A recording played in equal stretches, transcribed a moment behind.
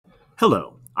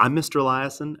Hello, I'm Mr.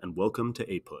 Eliason, and welcome to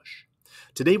APUSH.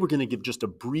 Today we're going to give just a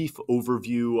brief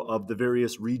overview of the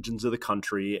various regions of the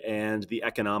country and the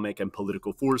economic and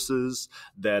political forces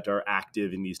that are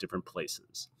active in these different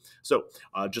places. So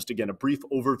just again, a brief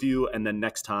overview, and then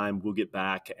next time we'll get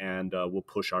back and we'll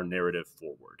push our narrative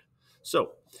forward.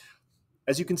 So,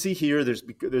 as you can see here,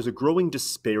 there's a growing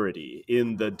disparity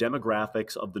in the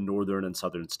demographics of the northern and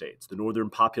southern states. The northern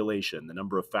population, the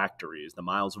number of factories, the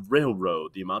miles of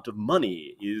railroad, the amount of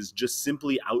money is just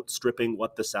simply outstripping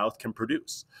what the South can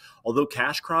produce. Although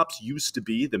cash crops used to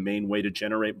be the main way to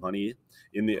generate money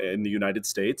in the United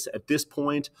States, at this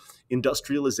point,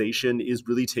 industrialization is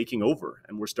really taking over,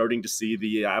 and we're starting to see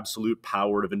the absolute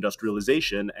power of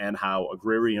industrialization and how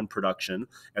agrarian production,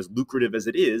 as lucrative as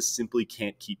it is, simply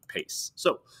can't keep pace.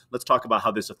 So let's talk about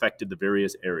how this affected the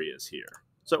various areas here.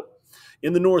 So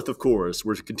in the North, of course,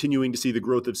 we're continuing to see the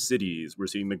growth of cities. We're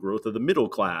seeing the growth of the middle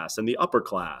class and the upper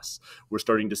class. We're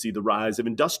starting to see the rise of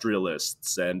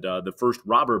industrialists and the first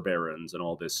robber barons and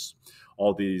all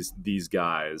these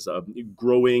guys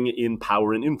growing in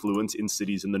power and influence in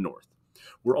cities in the North.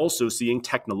 We're also seeing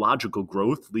technological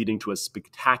growth leading to a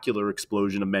spectacular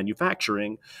explosion of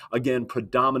manufacturing, again,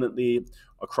 predominantly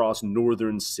across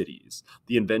northern cities.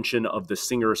 The invention of the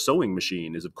Singer sewing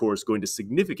machine is, of course, going to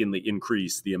significantly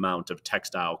increase the amount of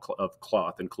of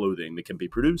cloth and clothing that can be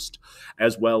produced,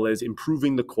 as well as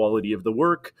improving the quality of the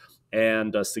work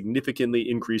and significantly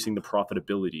increasing the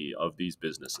profitability of these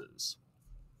businesses.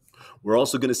 We're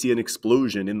also going to see an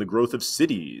explosion in the growth of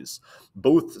cities,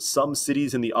 both some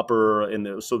cities in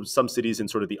some cities in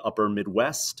sort of the upper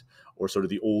Midwest or sort of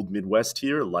the old Midwest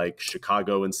here, like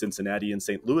Chicago and Cincinnati and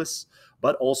St. Louis,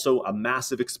 but also a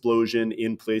massive explosion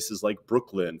in places like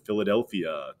Brooklyn,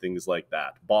 Philadelphia, things like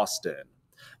that, Boston.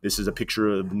 This is a picture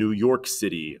of New York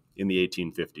City in the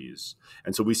 1850s.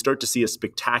 And so we start to see a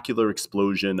spectacular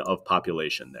explosion of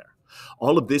population there.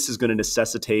 All of this is going to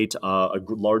necessitate a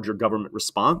larger government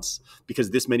response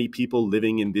because this many people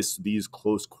living in these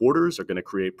close quarters are going to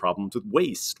create problems with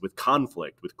waste, with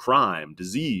conflict, with crime,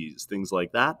 disease, things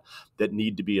like that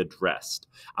need to be addressed.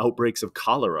 Outbreaks of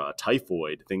cholera,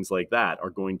 typhoid, things like that are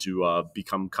going to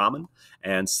become common,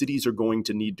 and cities are going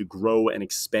to need to grow and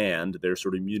expand their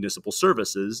sort of municipal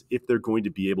services if they're going to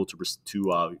be able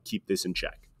to keep this in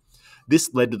check.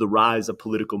 This led to the rise of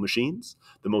political machines.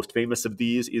 The most famous of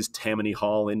these is Tammany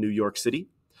Hall in New York City.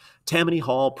 Tammany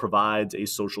Hall provides a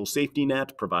social safety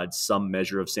net, provides some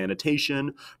measure of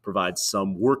sanitation, provides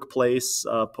some workplace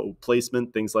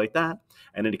placement, things like that.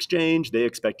 And in exchange, they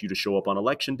expect you to show up on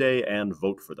election day and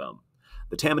vote for them.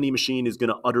 The Tammany machine is going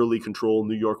to utterly control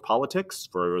New York politics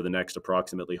for the next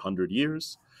approximately 100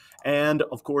 years. And,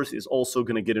 of course, is also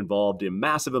going to get involved in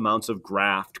massive amounts of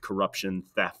graft, corruption,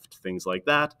 theft, things like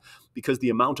that, because the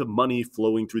amount of money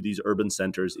flowing through these urban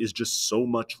centers is just so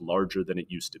much larger than it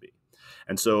used to be.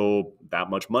 And so that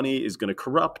much money is going to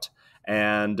corrupt,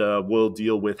 and we'll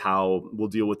deal with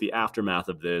the aftermath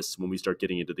of this when we start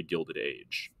getting into the Gilded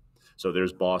Age. So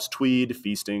there's Boss Tweed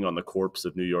feasting on the corpse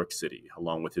of New York City,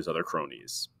 along with his other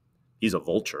cronies. He's a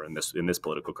vulture in this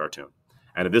political cartoon.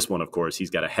 And in this one, of course, he's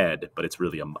got a head, but it's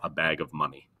really a bag of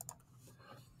money.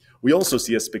 We also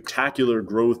see a spectacular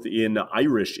growth in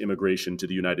Irish immigration to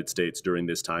the United States during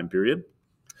this time period.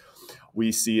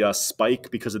 We see a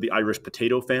spike because of the Irish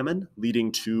potato famine,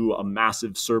 leading to a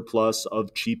massive surplus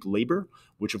of cheap labor,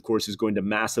 which of course is going to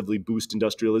massively boost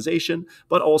industrialization,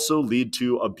 but also lead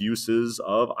to abuses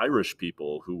of Irish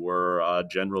people who were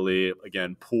generally,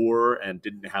 again, poor and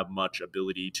didn't have much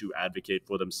ability to advocate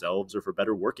for themselves or for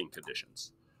better working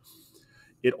conditions.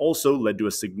 It also led to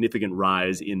a significant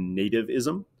rise in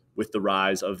nativism, with the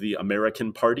rise of the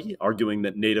American Party, arguing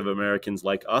that Native Americans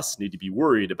like us need to be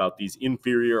worried about these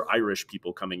inferior Irish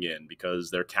people coming in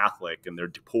because they're Catholic and they're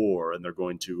poor and they're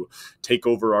going to take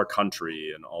over our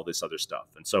country and all this other stuff.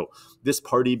 And so this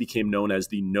party became known as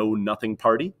the Know Nothing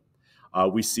Party.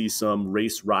 We see some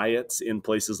race riots in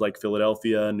places like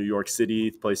Philadelphia, New York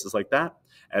City, places like that,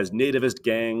 as nativist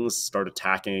gangs start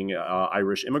attacking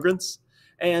Irish immigrants.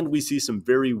 And we see some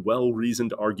very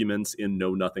well-reasoned arguments in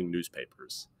Know Nothing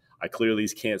newspapers. I clearly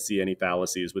can't see any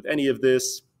fallacies with any of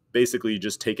this. Basically,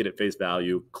 just take it at face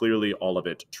value. Clearly, all of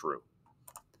it true.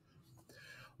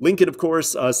 Lincoln, of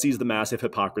course, sees the massive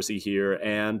hypocrisy here,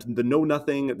 and the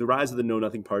rise of the Know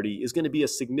Nothing Party is going to be a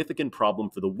significant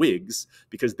problem for the Whigs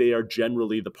because they are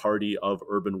generally the party of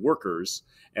urban workers,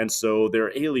 and so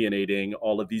they're alienating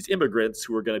all of these immigrants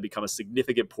who are going to become a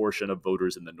significant portion of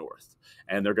voters in the North,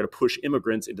 and they're going to push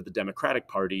immigrants into the Democratic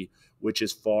Party, which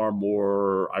is far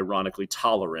more ironically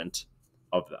tolerant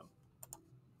of them.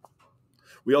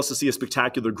 We also see a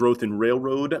spectacular growth in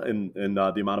railroad and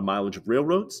the amount of mileage of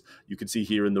railroads. You can see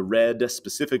here in the red,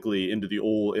 specifically into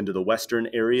the western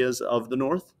areas of the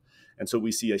North. And so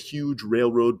we see a huge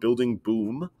railroad building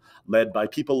boom led by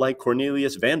people like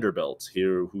Cornelius Vanderbilt,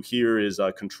 who is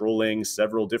controlling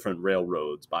several different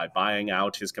railroads by buying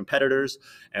out his competitors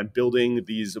and building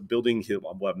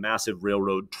a massive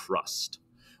railroad trust.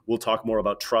 We'll talk more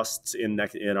about trusts in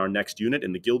our next unit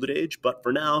in the Gilded Age, but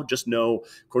for now, just know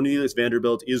Cornelius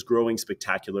Vanderbilt is growing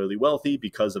spectacularly wealthy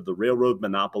because of the railroad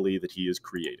monopoly that he is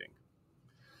creating.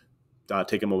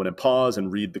 Take a moment and pause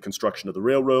and read the construction of the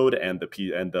railroad and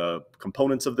the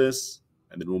components of this,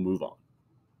 and then we'll move on.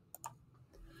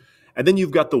 And then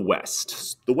you've got the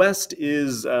West. The West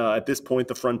is, at this point,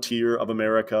 the frontier of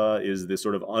America, is this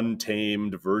sort of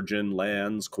untamed virgin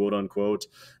lands, quote unquote,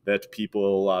 that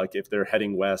people, if they're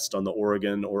heading west on the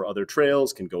Oregon or other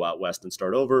trails, can go out west and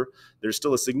start over. There's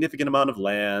still a significant amount of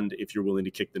land if you're willing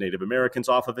to kick the Native Americans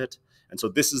off of it. And so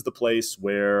this is the place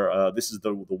where this is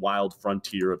the wild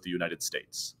frontier of the United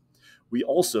States. We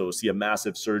also see a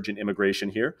massive surge in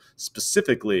immigration here,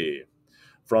 specifically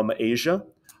from Asia.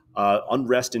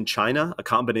 Unrest in China, a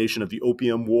combination of the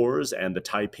Opium Wars and the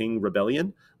Taiping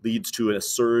Rebellion, leads to a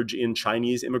surge in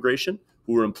Chinese immigration,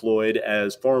 who are employed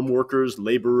as farm workers,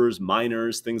 laborers,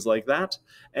 miners, things like that,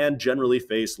 and generally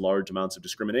face large amounts of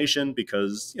discrimination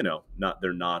because,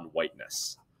 their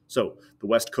non-whiteness. So the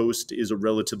West Coast is a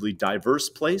relatively diverse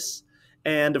place.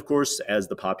 And of course, as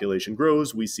the population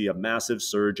grows, we see a massive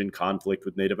surge in conflict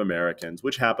with Native Americans,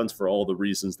 which happens for all the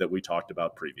reasons that we talked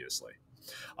about previously.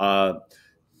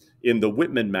 In the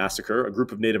Whitman Massacre, a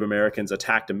group of Native Americans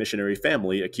attacked a missionary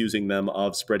family, accusing them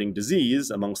of spreading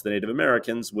disease amongst the Native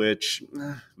Americans, which,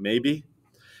 maybe.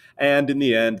 And in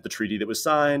the end, the treaty that was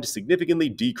signed significantly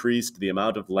decreased the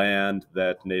amount of land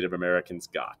that Native Americans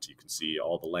got. You can see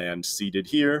all the land ceded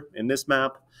here in this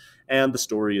map, and the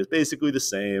story is basically the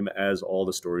same as all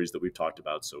the stories that we've talked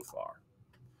about so far.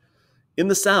 In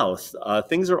the South,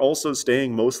 things are also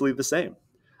staying mostly the same.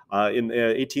 In the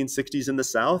 1860s in the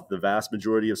South, the vast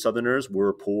majority of Southerners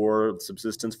were poor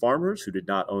subsistence farmers who did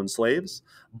not own slaves.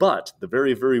 But the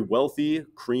very, very wealthy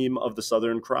cream of the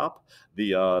Southern crop,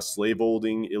 the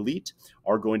slave-holding elite,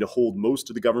 are going to hold most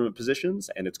of the government positions,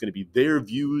 and it's going to be their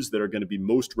views that are going to be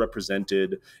most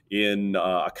represented in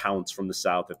accounts from the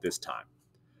South at this time.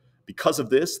 Because of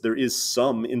this, there is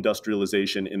some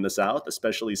industrialization in the South,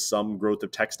 especially some growth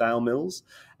of textile mills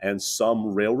and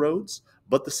some railroads.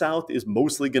 But the South is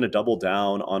mostly going to double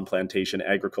down on plantation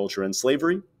agriculture and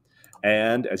slavery.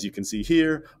 And as you can see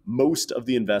here, most of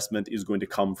the investment is going to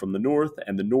come from the North,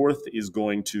 and the North is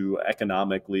going to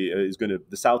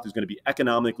the South is going to be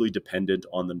economically dependent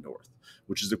on the North,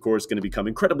 which is of course going to become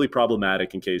incredibly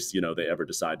problematic in case, they ever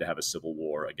decide to have a civil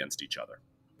war against each other.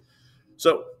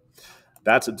 So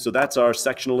that's our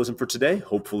sectionalism for today.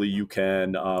 Hopefully you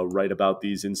can write about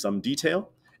these in some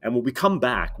detail. And when we come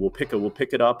back, we'll pick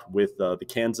it up with the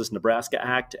Kansas-Nebraska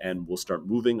Act, and we'll start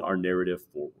moving our narrative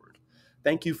forward.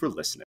 Thank you for listening.